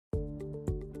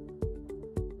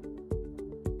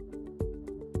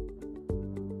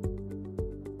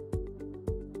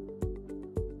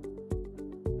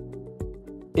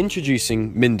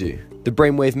Introducing Minddo, the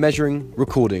brainwave measuring,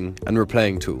 recording and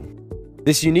replaying tool.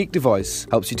 This unique device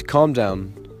helps you to calm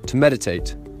down, to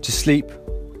meditate, to sleep,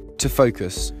 to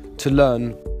focus, to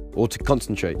learn or to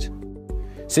concentrate,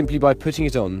 simply by putting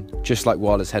it on just like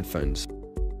wireless headphones.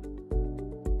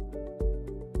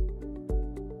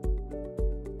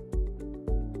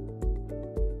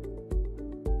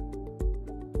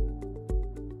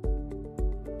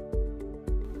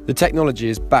 The technology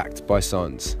is backed by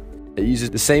science. It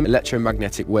uses the same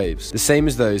electromagnetic waves, the same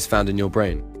as those found in your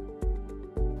brain.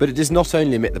 But it does not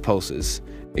only emit the pulses,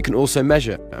 it can also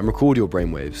measure and record your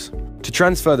brainwaves. To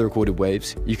transfer the recorded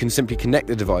waves, you can simply connect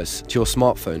the device to your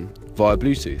smartphone via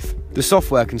Bluetooth. The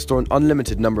software can store an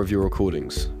unlimited number of your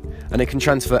recordings, and it can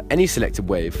transfer any selected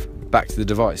wave back to the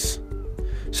device,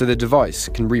 so the device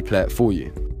can replay it for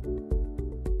you.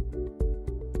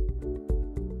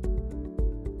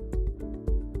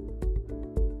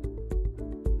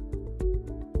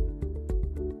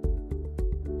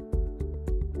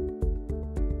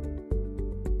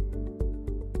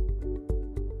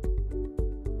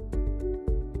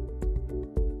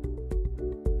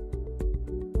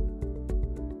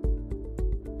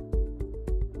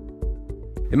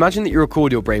 Imagine that you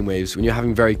record your brainwaves when you're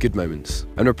having very good moments,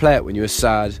 and replay it when you are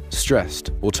sad,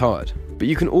 stressed, or tired. But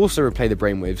you can also replay the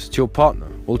brainwaves to your partner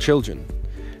or children,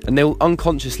 and they will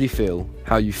unconsciously feel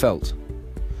how you felt.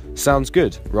 Sounds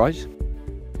good, right?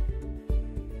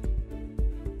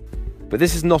 But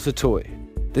this is not a toy.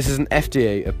 This is an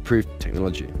FDA-approved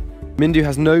technology. Minddo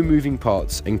has no moving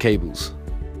parts and cables.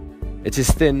 It is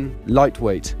thin,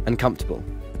 lightweight, and comfortable.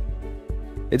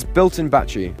 Its built-in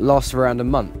battery lasts for around a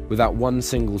month without one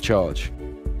single charge.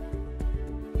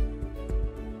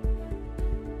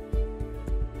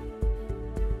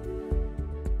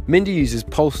 Minddo uses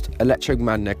pulsed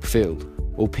electromagnetic field,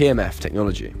 or PMF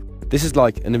technology. This is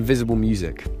like an invisible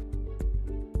music.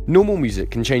 Normal music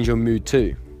can change your mood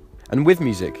too, and with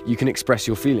music you can express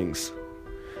your feelings.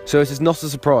 So it is not a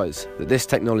surprise that this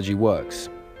technology works.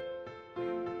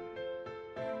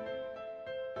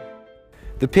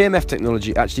 The PMF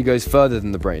technology actually goes further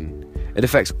than the brain. It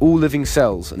affects all living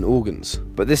cells and organs,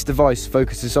 but this device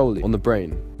focuses solely on the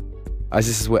brain, as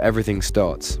this is where everything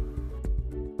starts.